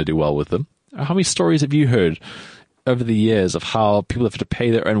Sascock's going to do well with them. How many stories have you heard over the years of how people have to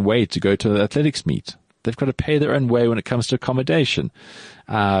pay their own way to go to an athletics meet? They've got to pay their own way when it comes to accommodation,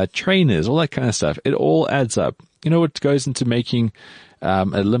 trainers, all that kind of stuff. It all adds up. You know what goes into making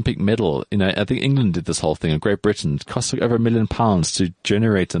an Olympic medal? You know, I think England did this whole thing in Great Britain. It costs like over £1 million to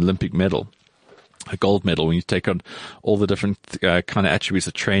generate an Olympic medal, a gold medal, when you take on all the different kind of attributes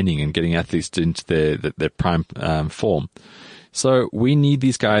of training and getting athletes into their prime form. So we need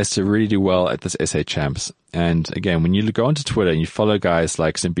these guys to really do well at this SA Champs. And again, when you go onto Twitter and you follow guys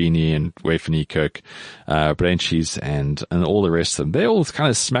like Zimbini and Wade van Niekerk, Branchis and all the rest of them, they're all kind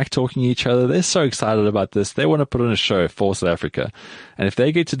of smack talking each other. They're so excited about this. They want to put on a show for South Africa. And if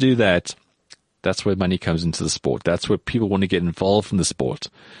they get to do that, that's where money comes into the sport. That's where people want to get involved in the sport.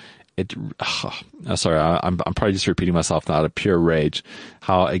 Sorry, I'm probably just repeating myself now out of pure rage.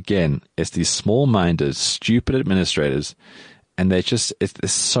 How, again, it's these small-minded, stupid administrators, and they're just,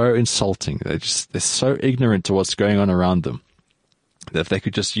 it's so insulting. They're so ignorant to what's going on around them, that if they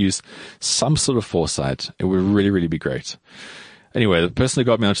could just use some sort of foresight, it would really, really be great. Anyway, the person who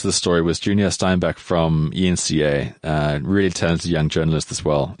got me onto the story was Junior Steinbach from ENCA, really talented young journalist as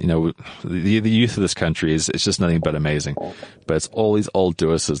well. You know, the youth of this country is just nothing but amazing. But it's all these old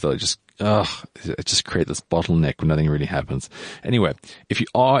doerses that just create this bottleneck when nothing really happens. Anyway, if you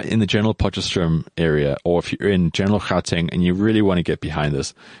are in the general Potchefstroom area, or if you're in general Gauteng and you really want to get behind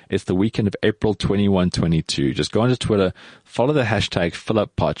this, it's the weekend of April 21-22. Just go onto Twitter, follow the hashtag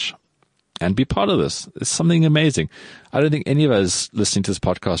 #PhilipPotch, and be part of this. It's something amazing. I don't think any of us listening to this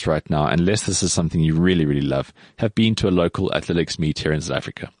podcast right now, unless this is something you really, really love, have been to a local athletics meet here in South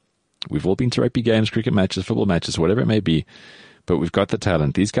Africa. We've all been to rugby games, cricket matches, football matches, whatever it may be, but we've got the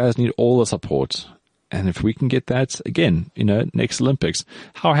talent. These guys need all the support. And if we can get that, again, you know, next Olympics,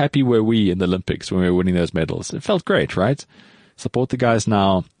 how happy were we in the Olympics when we were winning those medals? It felt great, right? Support the guys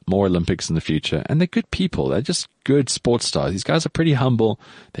now, more Olympics in the future. And they're good people. They're just good sports stars. These guys are pretty humble.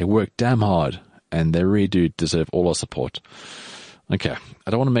 They work damn hard, and they really do deserve all our support. Okay. I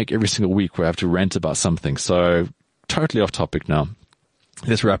don't want to make every single week where I have to rant about something. So totally off topic now.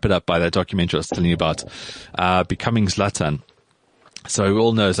 Let's wrap it up by that documentary I was telling you about, Becoming Zlatan. So we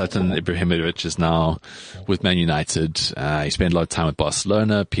all know Zlatan Ibrahimovic is now with Man United. He spent a lot of time with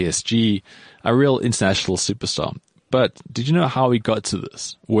Barcelona, PSG, a real international superstar. But did you know how he got to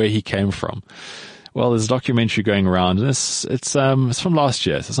this? Where he came from? Well, there's a documentary going around, and it's from last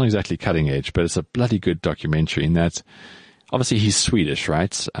year, so it's not exactly cutting edge, but it's a bloody good documentary in that obviously he's Swedish,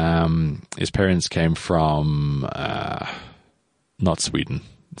 right? His parents came from not Sweden.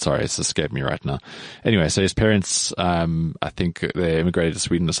 Sorry, it's escaped me right now. Anyway, so his parents, I think they immigrated to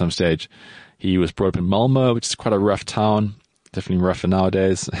Sweden at some stage. He was brought up in Malmö, which is quite a rough town, definitely rougher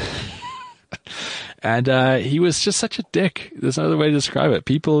nowadays. And he was just such a dick. There's no other way to describe it.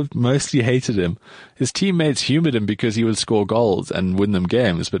 People mostly hated him. His teammates humored him because he would score goals and win them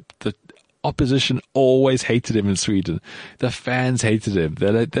games, but the opposition always hated him in Sweden. The fans hated him.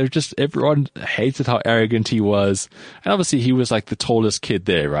 They're just, everyone hated how arrogant he was. And obviously he was like the tallest kid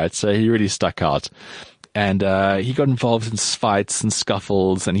there, right? So he really stuck out. And he got involved in fights and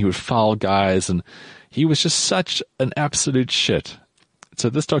scuffles, and he would foul guys, and he was just such an absolute shit. So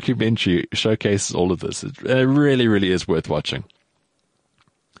this documentary showcases all of this. It really, really is worth watching.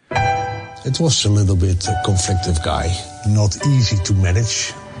 It was a little bit a conflictive guy, not easy to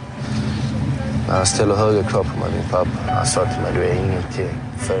manage.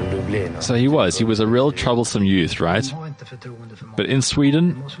 So he was a real troublesome youth, right? But in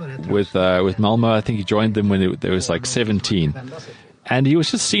Sweden, with Malmö, I think he joined them when they was like 17. And he was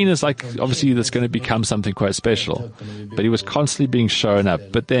just seen as like, obviously that's going to become something quite special. But he was constantly being shown up.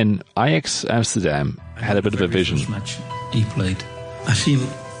 But then Ajax Amsterdam had a bit of a vision. Match he played. I see him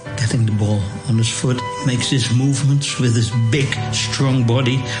getting the ball on his foot, makes his movements with his big, strong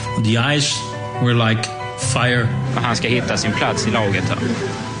body. The eyes were like fire. Han ska hitta sin plats I laget.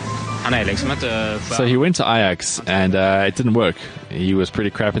 So he went to Ajax and it didn't work. He was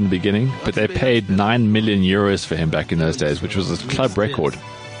pretty crap in the beginning, but they paid 9 million euros for him back in those days, which was a club record.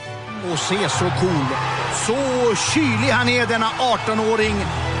 Och se så cool. Så kylig han är, denna 18-åring.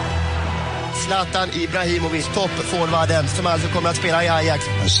 Zlatan Ibrahimovic, toppforwarden som alltså kommer att spela I Ajax.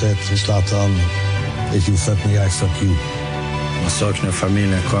 I said to Zlatan, if you fuck me, I fuck you. Man saknar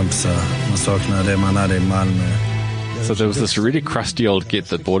familjen, kompisar. Man saknar det man hade I Malmö. So there was this really crusty old git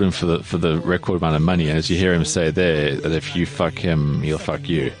that bought him for the record amount of money, and as you hear him say there, that if you fuck him, he'll fuck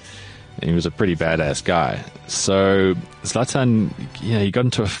you. And he was a pretty badass guy. So Zlatan, he got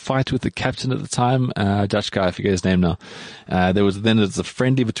into a fight with the captain at the time, Dutch guy, I forget his name now. There was a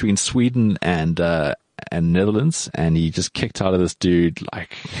friendly between Sweden and Netherlands, and he just kicked out of this dude,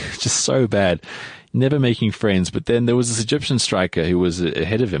 like, just so bad. Never making friends. But then there was this Egyptian striker who was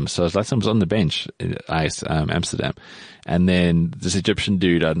ahead of him. So Zlatan was on the bench at Amsterdam. And then this Egyptian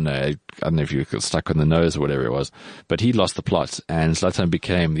dude, I don't know if you got stuck on the nose or whatever it was, but he lost the plot, and Zlatan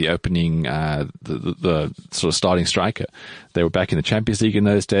became the opening, the sort of starting striker. They were back in the Champions League in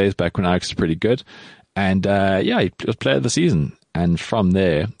those days, back when Ajax was pretty good. And, he was player of the season. And from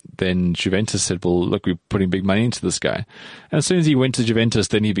there, then Juventus said, well, look, we're putting big money into this guy. And as soon as he went to Juventus,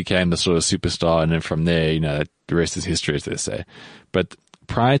 then he became the sort of superstar. And then from there, the rest is history, as they say. But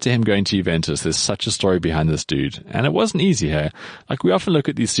prior to him going to Juventus, there's such a story behind this dude. And it wasn't easy here. Like, we often look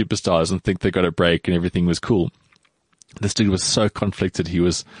at these superstars and think they got a break and everything was cool. This dude was so conflicted. He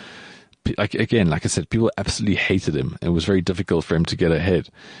was, like I said, people absolutely hated him. It was very difficult for him to get ahead,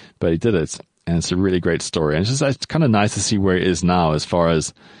 but he did it. And it's a really great story. And it's kind of nice to see where he is now, as far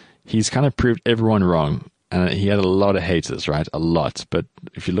as he's kind of proved everyone wrong. And he had a lot of haters, right? A lot. But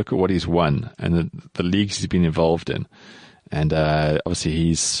if you look at what he's won and the leagues he's been involved in, and obviously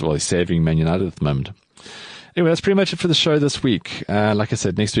he's saving Man United at the moment. Anyway, that's pretty much it for the show this week. Like I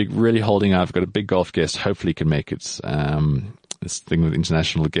said, next week, really holding out. I've got a big golf guest. Hopefully he can make it. This thing with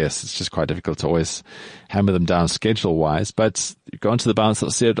international guests, it's just quite difficult to always hammer them down schedule-wise. But you go onto the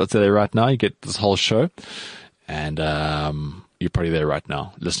bounce.co.za right now, you get this whole show. And you're probably there right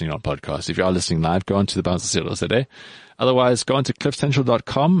now, listening on podcast. If you are listening live, go onto the bounce.co.za. Otherwise, go onto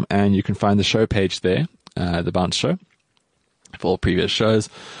cliffcentral.com and you can find the show page there, The Bounce Show, for all previous shows.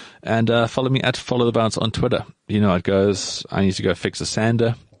 And follow me at Follow the Bounce on Twitter. You know how it goes. I need to go fix a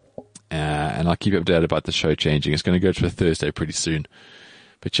sander. And I'll keep you updated about the show changing. It's going to go to a Thursday pretty soon.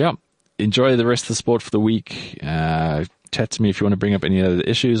 But yeah, enjoy the rest of the sport for the week. Chat to me if you want to bring up any other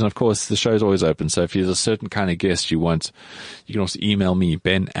issues. And of course, the show's always open. So if there's a certain kind of guest you want, you can also email me,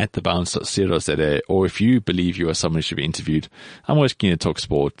 ben@thebounce.co.za. Or if you believe you are someone who should be interviewed, I'm always keen to talk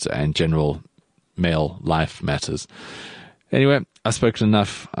sport and general male life matters. Anyway, I've spoken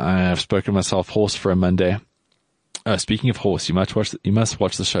enough. I've spoken myself hoarse for a Monday. Speaking of horse, you must watch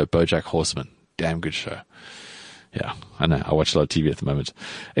the show BoJack Horseman. Damn good show. Yeah, I know. I watch a lot of TV at the moment.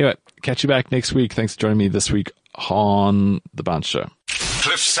 Anyway, catch you back next week. Thanks for joining me this week on The Bounce Show.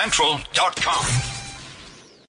 CliffCentral.com.